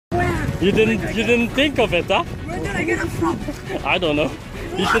You didn't think of it, huh? Where did I get it from? I don't know.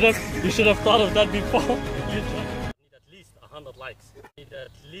 You should have thought of that before. You need at least 100 likes. Need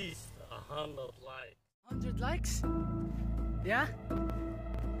at least 100 likes. 100 likes? Yeah?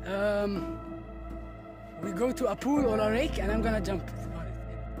 We go to a pool or a lake and I'm gonna jump.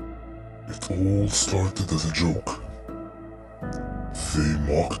 It all started as a joke. They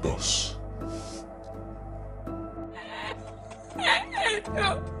mocked us.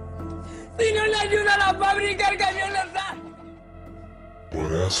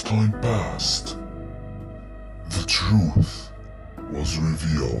 But as time passed, the truth was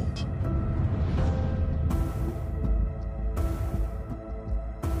revealed.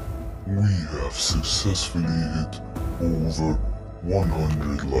 We have successfully hit over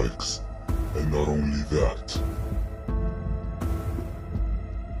 100 likes, and not only that,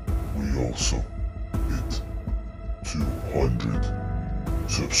 we also hit 200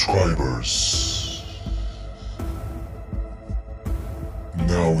 subscribers.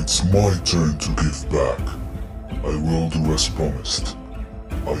 Now it's my turn to give back. I will do as promised.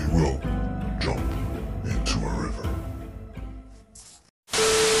 I will jump into a river.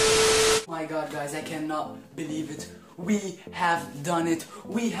 My god guys, I cannot believe it. We have done it.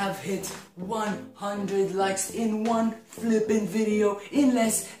 We have hit 100 likes in one flipping video in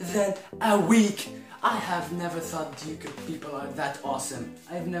less than a week. I have never thought people are that awesome.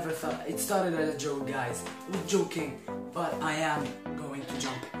 I've never thought. It started as a joke, guys. We're joking, but I am going to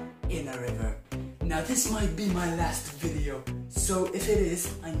jump in a river. Now this might be my last video, so if it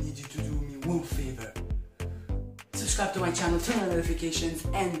is, I need you to do me one favor. Subscribe to my channel, turn on notifications,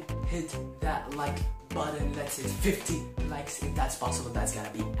 and hit that like button. Let's hit 50 likes if that's possible. That's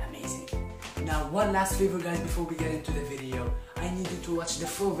gonna be amazing. Now one last favor guys before we get into the video. I need you to watch the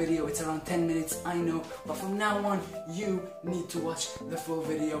full video. It's around 10 minutes, I know, but from now on you need to watch the full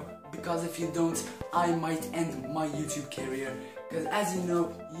video, because if you don't, I might end my YouTube career. Because as you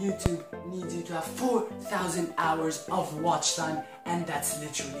know, YouTube needs you to have 4,000 hours of watch time, and that's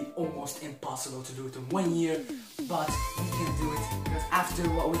literally almost impossible to do it in 1 year, but we can do it, because after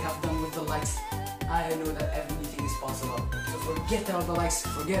what we have done with the likes, I know that everything is possible. So forget all the likes,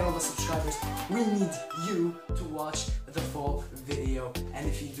 forget all the subscribers, we need you to watch the full video, and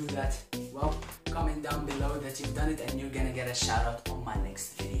if you do that, well, comment down below that you've done it and you're gonna get a shout out on my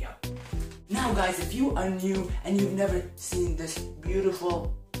next video. Now guys, if you are new and you've never seen this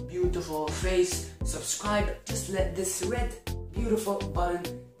beautiful face, subscribe. Just let this red beautiful button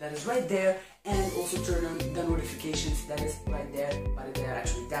that is right there, and also turn on the notifications that is right there, but they're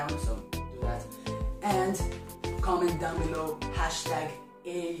actually down, so do that. And comment down below hashtag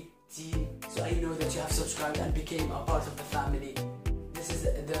A-Team, so I know that you have subscribed and became a part of the family.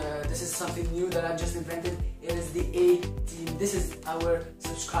 This is something new that I've just invented. It is the A-Team. This is our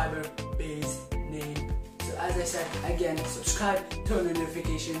subscriber base name. So as I said, again, subscribe, turn on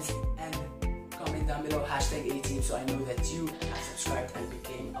notifications, and comment down below hashtag A-Team, so I know that you have subscribed and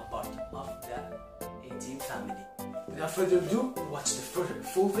became a part of the A-Team family. Without further ado, watch the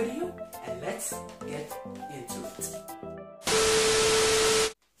full video and let's get into it.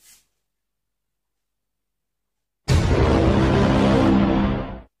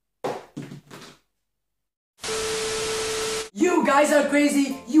 You guys are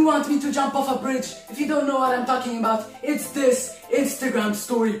crazy. You want me to jump off a bridge. If you don't know what I'm talking about, it's this Instagram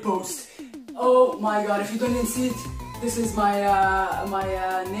story post. Oh my god, if you don't even see it, this is my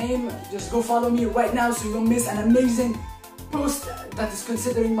name. Just go follow me right now so you don't miss an amazing post that is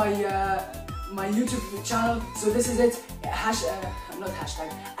considering my my YouTube channel. So this is it. Not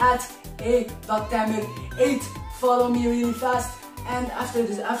hashtag, at a.tamer8. Follow me really fast. And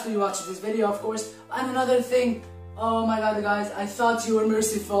after you watch this video, of course. And another thing, oh my god guys, I thought you were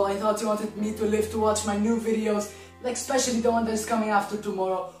merciful. I thought you wanted me to live to watch my new videos, like especially the one that is coming after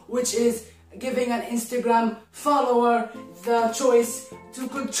tomorrow, which is giving an Instagram follower the choice to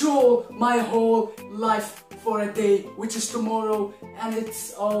control my whole life for a day, which is tomorrow, and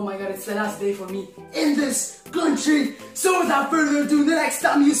it's, oh my god, it's the last day for me in this country. So without further ado, the next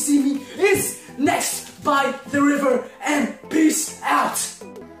time you see me is next by the river, and peace out.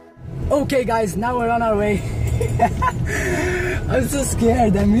 Okay guys, now we're on our way. I'm so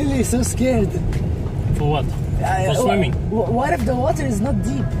scared, I'm really so scared. For what? For swimming? What if the water is not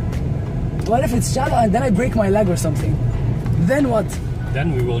deep? What if it's shallow and then I break my leg or something? Then what?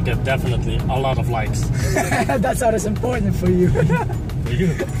 Then we will get definitely a lot of likes. That's what is important for you. For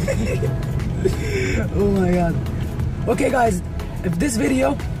you. Oh my god. Okay guys, if this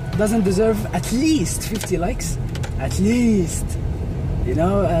video doesn't deserve at least 50 likes, at least, you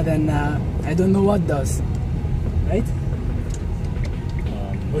know, then I don't know what does, right?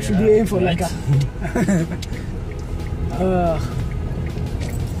 Or should we aim for like a...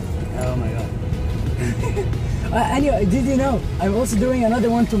 oh my god. Anyway, did you know I'm also doing another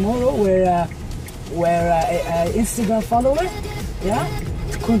one tomorrow where a Instagram follower, yeah,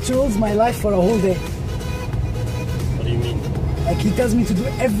 controls my life for a whole day. What do you mean? Like he tells me to do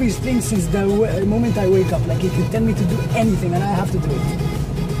everything since the moment I wake up. Like he can tell me to do anything and I have to do it.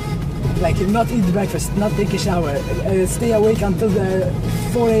 Like not eat breakfast, not take a shower, stay awake until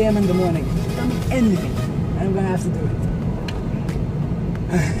 4 a.m. in the morning. Tell me anything and I'm gonna have to do it.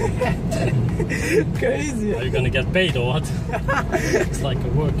 Crazy. Are you gonna get paid or what? It's like a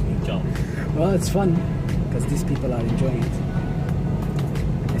working job. Well, it's fun because these people are enjoying it.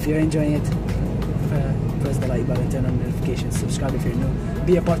 If you're enjoying it, press the like button, turn on notifications, subscribe if you're new,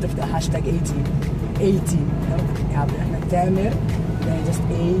 be a part of the hashtag A-Team. A-Team, you know, you have Ahmed Tamer, then just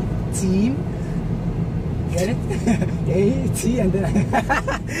A-Team. Get it? A-T and then...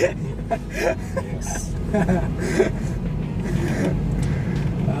 Yes.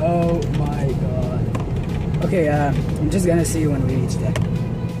 Oh my god. Okay, I'm just gonna see you when we reach there.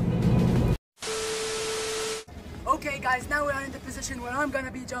 Okay guys, now we are in the position where I'm gonna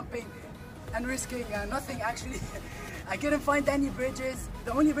be jumping and risking nothing actually. I couldn't find any bridges.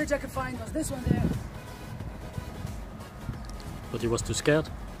 The only bridge I could find was this one there. But you was too scared?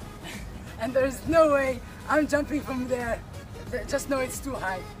 And there's no way I'm jumping from there. Just know it's too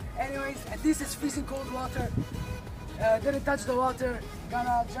high. Anyways, at least it's freezing cold water. Didn't touch the water,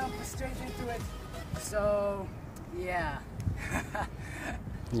 gonna jump straight into it. So, yeah.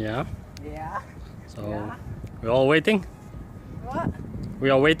 Yeah. Yeah. So, Yeah. we're all waiting? What? We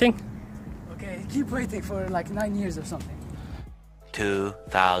are waiting? Okay, keep waiting for like 9 years or something.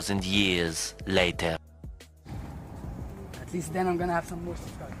 2,000 years later. At least then I'm gonna have some more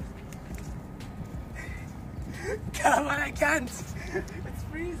subscribers. Come on, I can't! It's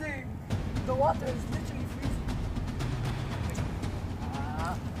freezing! The water is literally freezing.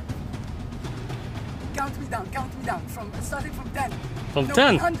 Count me down, starting from 10. From No,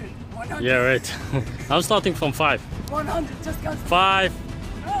 10? 100. 100. Yeah, right. I'm starting from 5. 100, just count. 5,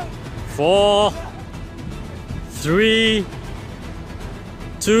 Oh, 4, 3,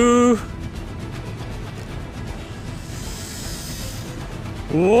 2,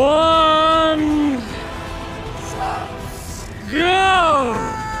 1. Go!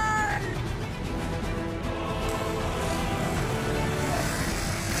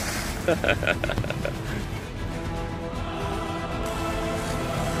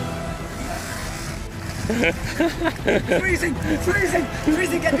 freezing,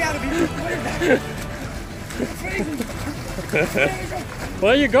 get me out of here. What is that? Freezing.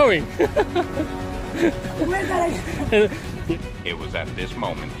 Where are you going? Where's that? It was at this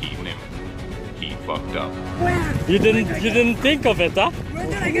moment he knew. He fucked up. Where? You didn't think of it, huh? Where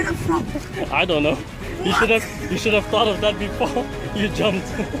did I get up from? I don't know. You should have thought of that before you jumped.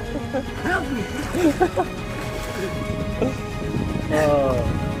 Help me.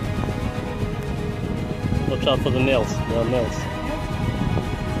 Watch out for the nails. There are nails.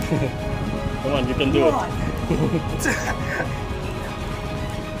 Come on, you can do it.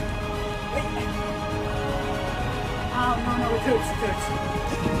 Oh, no, it hurts.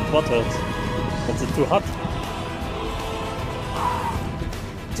 What hurts? Is it too hot?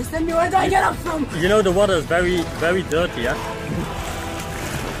 Just tell me where do I get up from? You know the water is very, very dirty, yeah?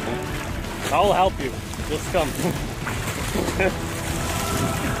 I'll help you. Just come.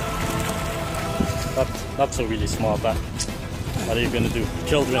 That's a really smart, huh? What are you gonna do?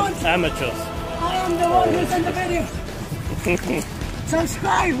 Children, amateurs. I am the one who sent the video.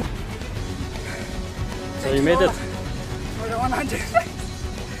 Subscribe. So you made it. For the 100.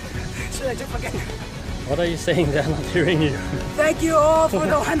 Should I jump again? What are you saying? They're not hearing you. Thank you all for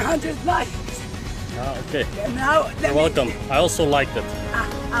the 100 likes. Ah, okay. And now, You're welcome. I also liked it.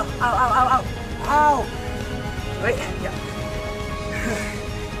 Ow. Wait, yeah.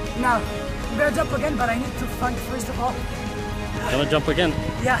 Now, I'm gonna jump again, but I need to find first of all. Gonna jump again?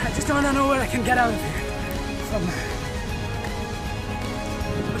 Yeah, I just wanna know where I can get out of here.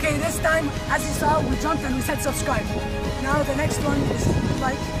 Okay, this time, as you saw, we jumped and we said subscribe. Now the next one is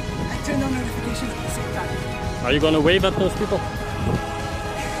like, I turned on notifications at the same time. Are you gonna wave at those people?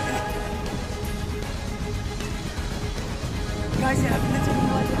 Guys, yeah, I've literally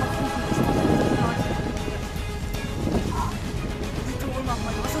no idea how to do this. I need to warm up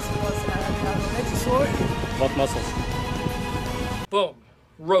my muscles because I'm already sore. What muscles? Boom.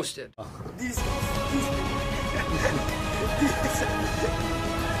 Roasted. These.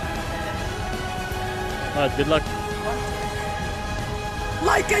 Alright, good luck.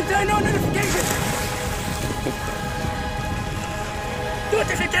 Like and turn on notifications.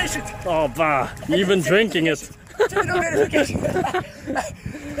 Notifications! Oh, bah. Even drinking it. Turn on notifications!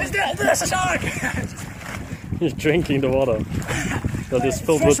 There's a shark! He's drinking the water. That is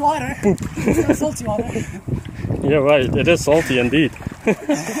filled Fresh with water. poop. It's not salty water. Yeah, right. It is salty indeed.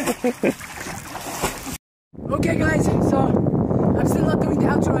 Okay guys, so I'm still not doing the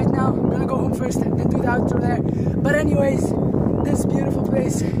outro right now. I'm gonna go home first and then do the outro there. But anyways, this beautiful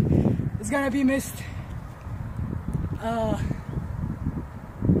place is gonna be missed.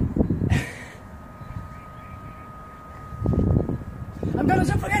 I'm gonna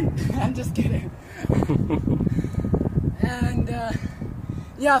jump again. I'm just kidding. And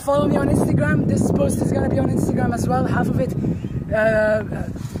yeah, follow me on Instagram. This post is gonna be on Instagram as well, half of it.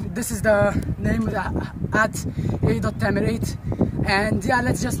 This is the name of the at a.tamer8. And yeah,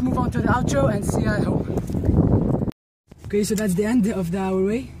 let's just move on to the outro and see you at home. Okay, so that's the end of our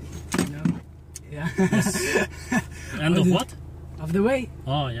way. No. Yeah. Yes. End of what? Of the way.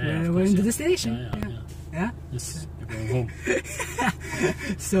 Oh, yeah. We're in the destination. Yeah. Yes, you're going home.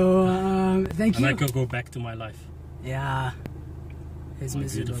 So, thank you. And I could go back to my life. Yeah. His My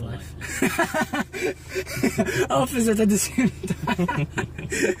miserable beautiful life. Opposite at the same time.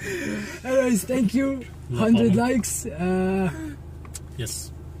 Anyways, thank you. No 100 problem. likes.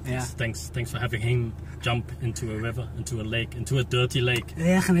 Yes. Yeah. Thanks for having him jump into a river, into a lake, into a dirty lake.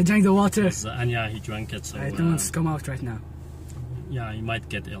 Yeah, and I drank the water. So, Anya, he drank it, so I don't want to come out right now. yeah, he might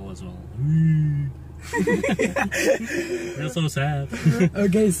get ill as well. We're so sad.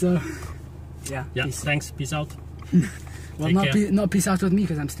 Okay, so yeah. Yeah, Peace. thanks. Peace out. Well, Take care. not peace out with me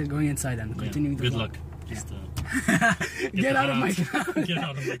because I'm still going inside and continuing the Good vlog. luck. Just, Get out of my car. Get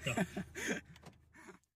out of my car.